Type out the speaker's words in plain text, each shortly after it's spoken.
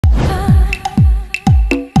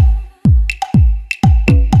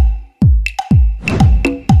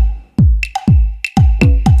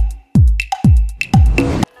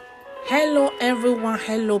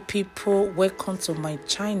people, welcome to my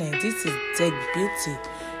channel. This is Tech Beauty.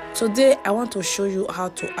 Today I want to show you how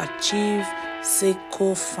to achieve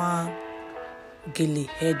Sego fan Gele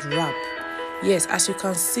head wrap. Yes, as you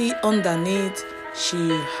can see underneath, she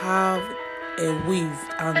have a weave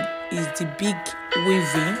and is the big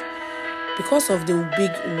weaving. Because of the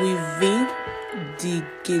big weaving, the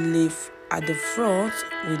Gele at the front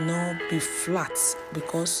will not be flat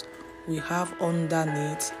because we have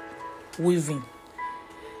underneath weaving.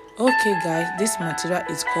 Okay guys, this material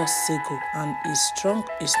is called Sego and is strong.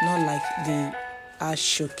 It's not like the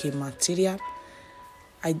Ashoke material.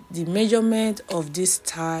 The measurement of this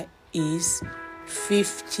tie is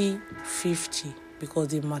 50-50 because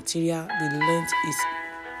the material, the length is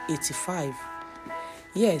 85.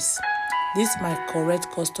 Yes, this is my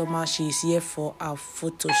correct customer. She is here for our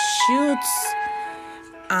photo shoots,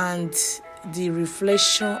 and the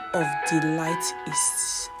reflection of the light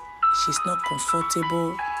is, she's not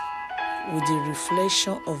comfortable with the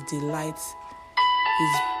reflection of the light.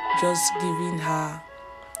 Is just giving her,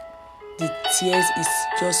 the tears is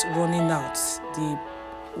just running out, the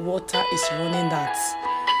water is running out.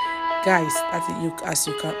 Guys, as you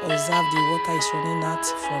can observe, the water is running out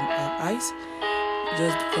from her eyes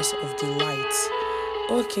just because of the light.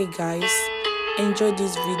 Okay guys, enjoy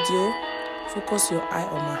this video. Focus your eye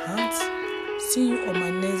on my hands. See you on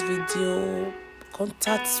my next video.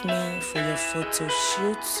 Contact me for your photo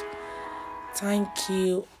shoot. Thank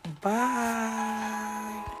you. Bye.